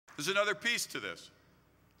There's another piece to this.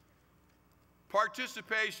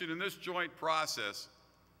 Participation in this joint process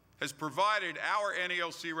has provided our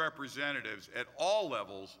NALC representatives at all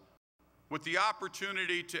levels with the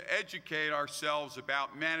opportunity to educate ourselves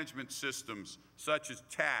about management systems such as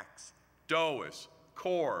tax, DOAS,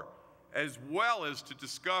 CORE, as well as to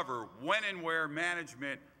discover when and where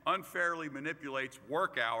management unfairly manipulates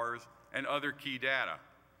work hours and other key data.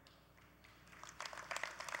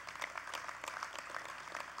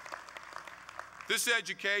 This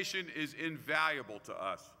education is invaluable to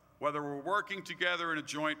us, whether we're working together in a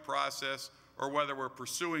joint process or whether we're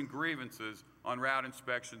pursuing grievances on route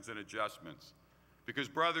inspections and adjustments. Because,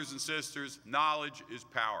 brothers and sisters, knowledge is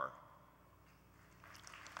power.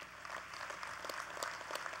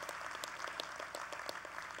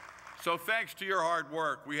 So thanks to your hard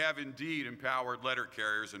work, we have indeed empowered letter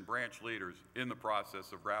carriers and branch leaders in the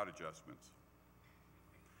process of route adjustments.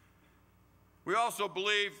 We also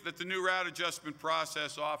believe that the new route adjustment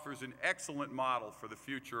process offers an excellent model for the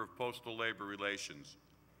future of postal labor relations.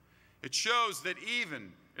 It shows that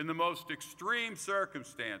even in the most extreme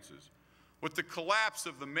circumstances, with the collapse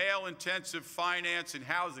of the male-intensive finance and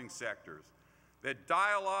housing sectors, that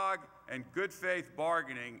dialogue and good faith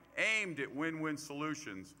bargaining aimed at win-win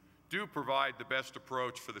solutions do provide the best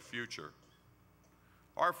approach for the future.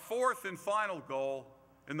 Our fourth and final goal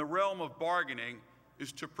in the realm of bargaining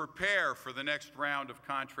is to prepare for the next round of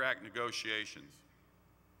contract negotiations.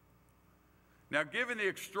 Now, given the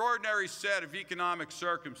extraordinary set of economic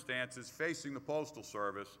circumstances facing the Postal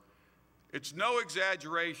Service, it's no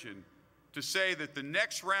exaggeration to say that the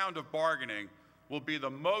next round of bargaining will be the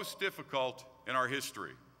most difficult in our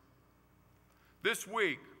history. This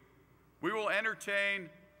week, we will entertain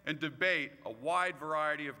and debate a wide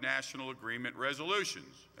variety of national agreement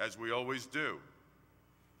resolutions, as we always do.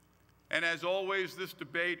 And as always, this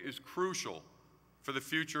debate is crucial for the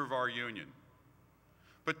future of our union.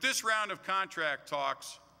 But this round of contract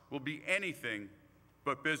talks will be anything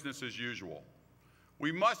but business as usual.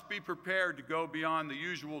 We must be prepared to go beyond the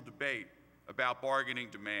usual debate about bargaining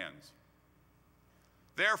demands.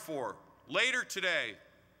 Therefore, later today,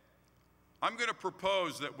 I'm going to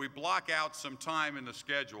propose that we block out some time in the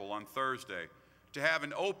schedule on Thursday to have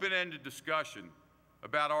an open-ended discussion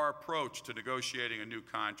about our approach to negotiating a new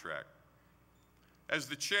contract. As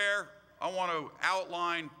the chair, I want to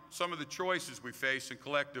outline some of the choices we face in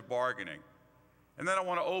collective bargaining. And then I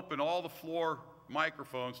want to open all the floor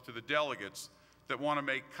microphones to the delegates that want to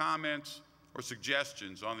make comments or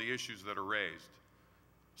suggestions on the issues that are raised,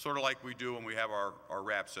 sort of like we do when we have our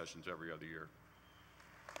rap sessions every other year.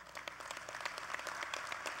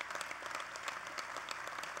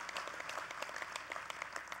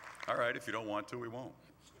 All right, if you don't want to, we won't.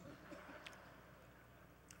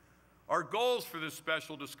 Our goals for this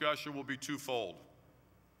special discussion will be twofold.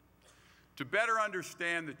 To better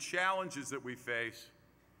understand the challenges that we face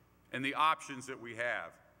and the options that we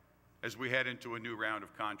have as we head into a new round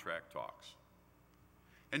of contract talks.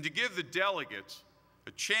 And to give the delegates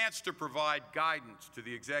a chance to provide guidance to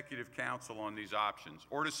the Executive Council on these options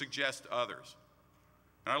or to suggest others.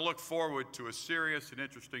 And I look forward to a serious and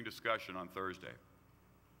interesting discussion on Thursday.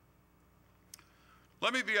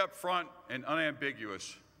 Let me be upfront and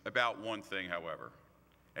unambiguous about one thing, however,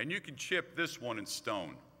 and you can chip this one in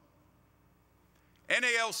stone.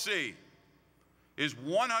 NALC is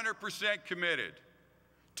 100% committed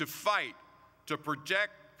to fight to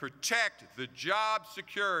protect the job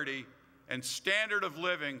security and standard of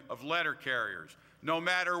living of letter carriers, no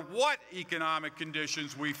matter what economic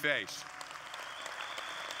conditions we face.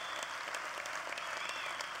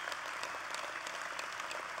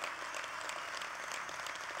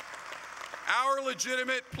 Our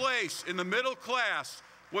legitimate place in the middle class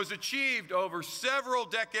was achieved over several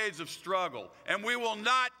decades of struggle, and we will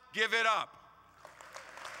not give it up.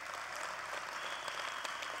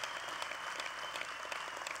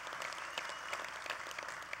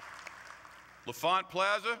 L'Enfant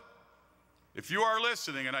Plaza, if you are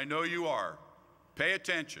listening, and I know you are, pay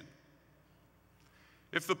attention.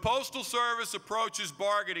 If the Postal Service approaches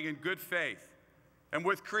bargaining in good faith and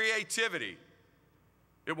with creativity,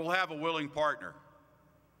 it will have a willing partner.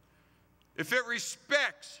 If it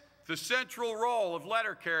respects the central role of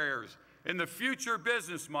letter carriers in the future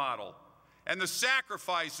business model and the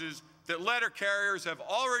sacrifices that letter carriers have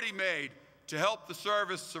already made to help the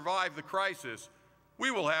service survive the crisis,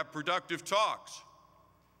 we will have productive talks.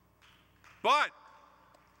 But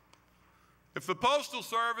if the Postal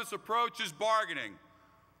Service approaches bargaining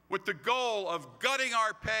with the goal of gutting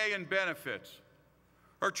our pay and benefits,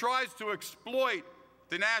 or tries to exploit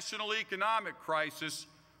the national economic crisis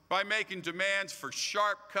by making demands for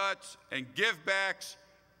sharp cuts and givebacks,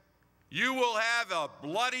 you will have a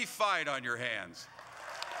bloody fight on your hands.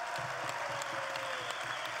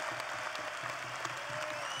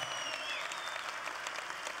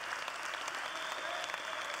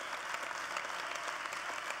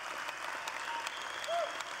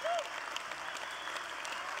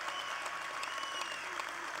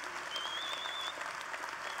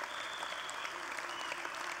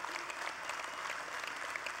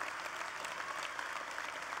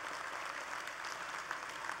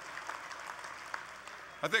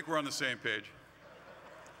 I think we're on the same page.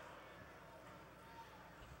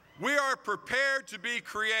 We are prepared to be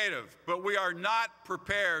creative, but we are not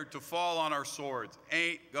prepared to fall on our swords.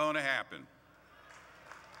 Ain't gonna happen.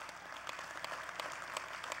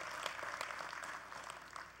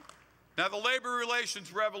 Now, the labor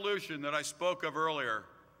relations revolution that I spoke of earlier,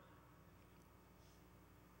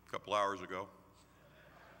 a couple hours ago,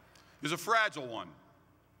 is a fragile one.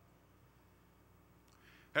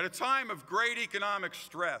 At a time of great economic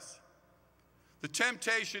stress, the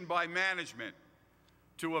temptation by management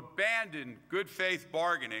to abandon good faith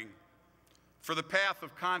bargaining for the path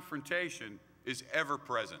of confrontation is ever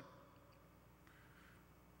present.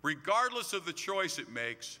 Regardless of the choice it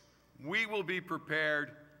makes, we will be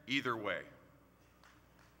prepared either way.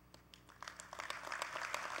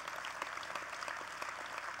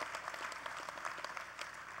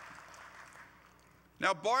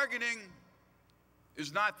 Now, bargaining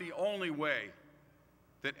is not the only way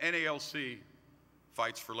that NALC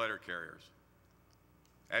fights for letter carriers.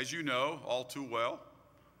 As you know all too well,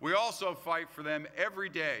 we also fight for them every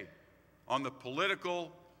day on the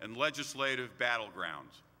political and legislative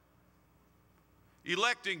battlegrounds.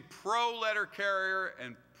 Electing pro-letter carrier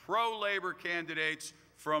and pro-labor candidates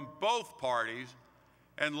from both parties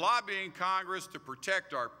and lobbying Congress to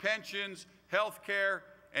protect our pensions, health care,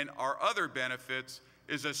 and our other benefits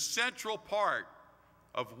is a central part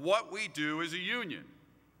of what we do as a union.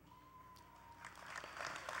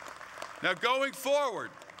 Now, going forward,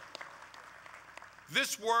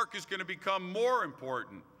 this work is going to become more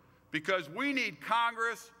important because we need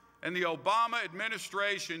Congress and the Obama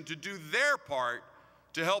administration to do their part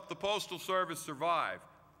to help the Postal Service survive,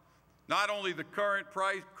 not only the current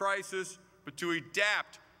crisis, but to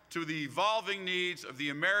adapt to the evolving needs of the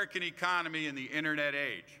American economy in the internet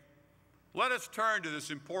age. Let us turn to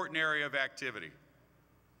this important area of activity.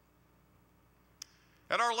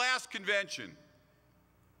 At our last convention,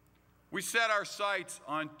 we set our sights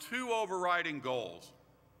on two overriding goals: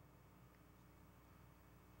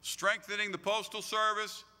 strengthening the Postal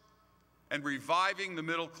Service and reviving the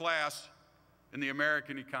middle class in the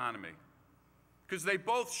American economy. Because they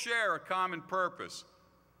both share a common purpose,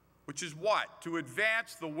 which is what? To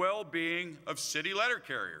advance the well-being of city letter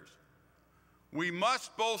carriers. We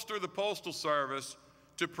must bolster the Postal Service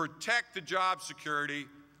to protect the job security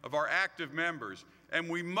of our active members, and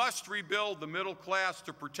we must rebuild the middle class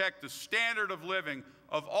to protect the standard of living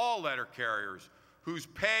of all letter carriers whose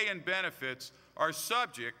pay and benefits are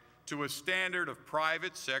subject to a standard of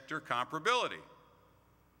private sector comparability.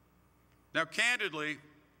 Now, candidly,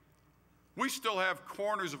 we still have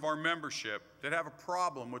corners of our membership that have a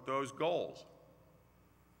problem with those goals.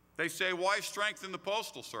 They say, why strengthen the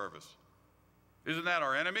Postal Service? Isn't that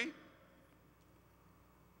our enemy?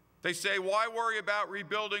 They say, why worry about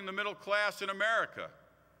rebuilding the middle class in America?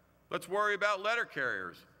 Let's worry about letter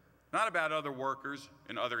carriers, not about other workers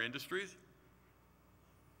in other industries.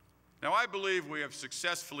 Now, I believe we have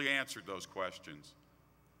successfully answered those questions.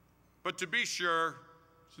 But to be sure,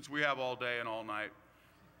 since we have all day and all night,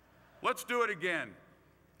 let's do it again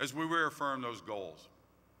as we reaffirm those goals.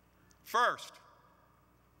 First,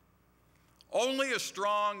 only a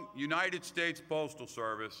strong United States Postal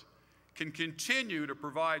Service can continue to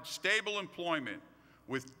provide stable employment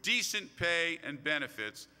with decent pay and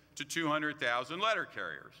benefits to 200,000 letter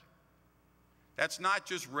carriers. That's not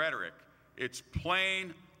just rhetoric. It's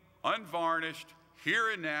plain, unvarnished, here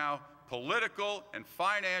and now, political and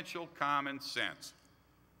financial common sense.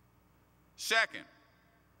 Second,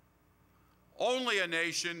 only a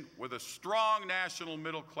nation with a strong national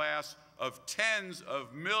middle class of tens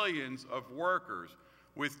of millions of workers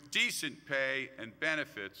with decent pay and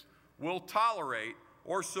benefits will tolerate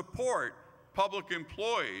or support public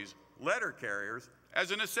employees, letter carriers, as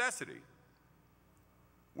a necessity.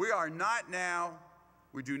 We are not now,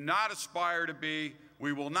 we do not aspire to be,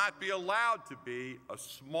 we will not be allowed to be a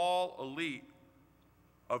small elite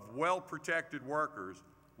of well-protected workers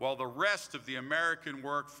while the rest of the American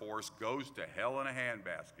workforce goes to hell in a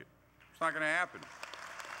handbasket. It's not going to happen.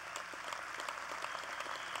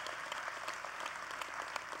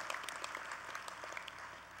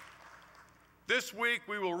 This week,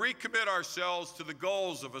 we will recommit ourselves to the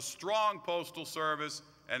goals of a strong postal service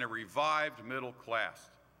and a revived middle class.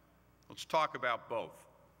 Let's talk about both.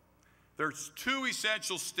 There's two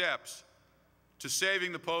essential steps to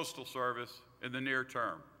saving the Postal Service in the near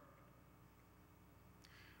term.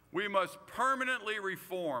 We must permanently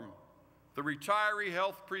reform the retiree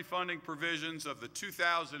health pre-funding provisions of the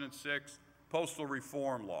 2006 Postal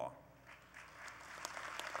Reform Law.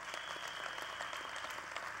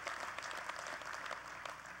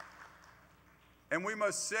 And we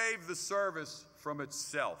must save the service from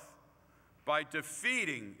itself by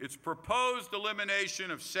defeating its proposed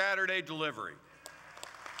elimination of Saturday delivery.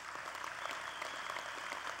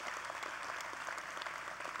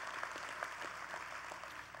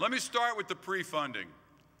 Let me start with the pre-funding.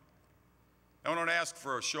 I want to ask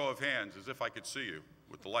for a show of hands, as if I could see you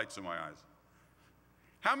with the lights in my eyes.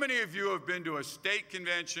 How many of you have been to a state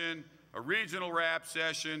convention, a regional rap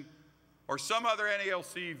session, or some other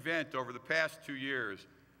NALC event over the past 2 years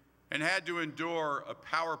and had to endure a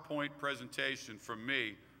PowerPoint presentation from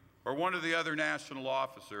me or one of the other national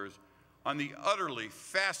officers on the utterly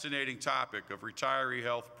fascinating topic of retiree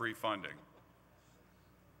health pre-funding?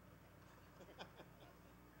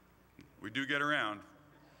 We do get around.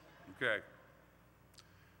 Okay.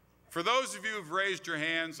 For those of you who've raised your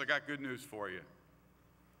hands, I got good news for you.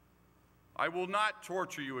 I will not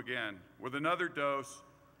torture you again with another dose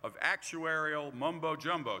of actuarial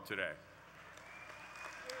mumbo-jumbo today.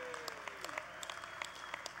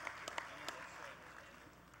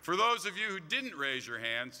 For those of you who didn't raise your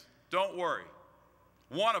hands, don't worry.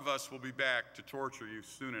 One of us will be back to torture you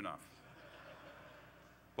soon enough.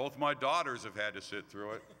 Both my daughters have had to sit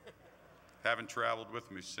through it. Haven't traveled with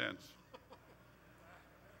me since.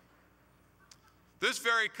 This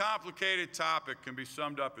very complicated topic can be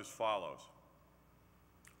summed up as follows.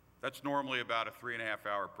 That's normally about a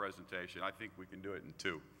 3.5-hour presentation. I think we can do it in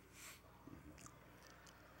 2.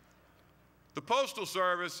 The Postal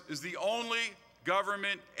Service is the only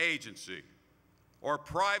government agency or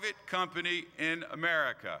private company in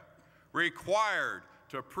America required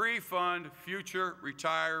to pre-fund future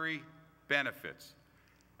retiree benefits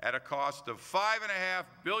at a cost of $5.5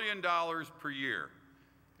 billion per year,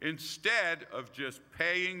 instead of just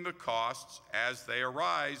paying the costs as they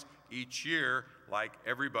arise each year like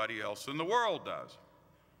everybody else in the world does.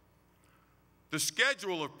 The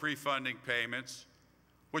schedule of pre-funding payments,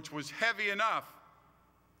 which was heavy enough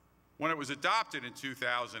when it was adopted in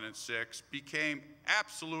 2006, became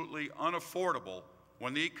absolutely unaffordable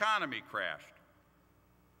when the economy crashed.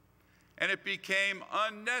 And it became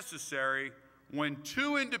unnecessary when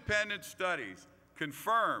 2 independent studies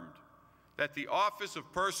confirmed that the Office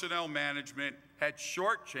of Personnel Management had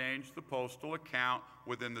shortchanged the postal account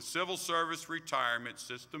within the Civil Service Retirement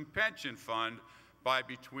System Pension Fund by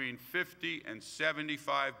between $50 and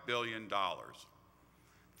 $75 billion.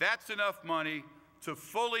 That's enough money to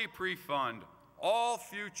fully pre-fund all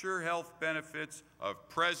future health benefits of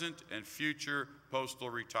present and future postal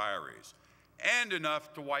retirees, and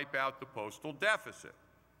enough to wipe out the postal deficit.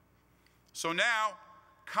 So now,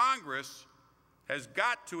 Congress has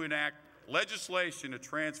got to enact legislation to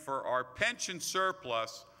transfer our pension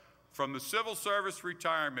surplus from the Civil Service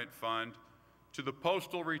Retirement Fund to the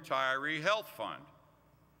Postal Retiree Health Fund.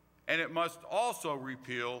 And it must also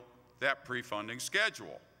repeal that pre-funding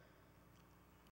schedule.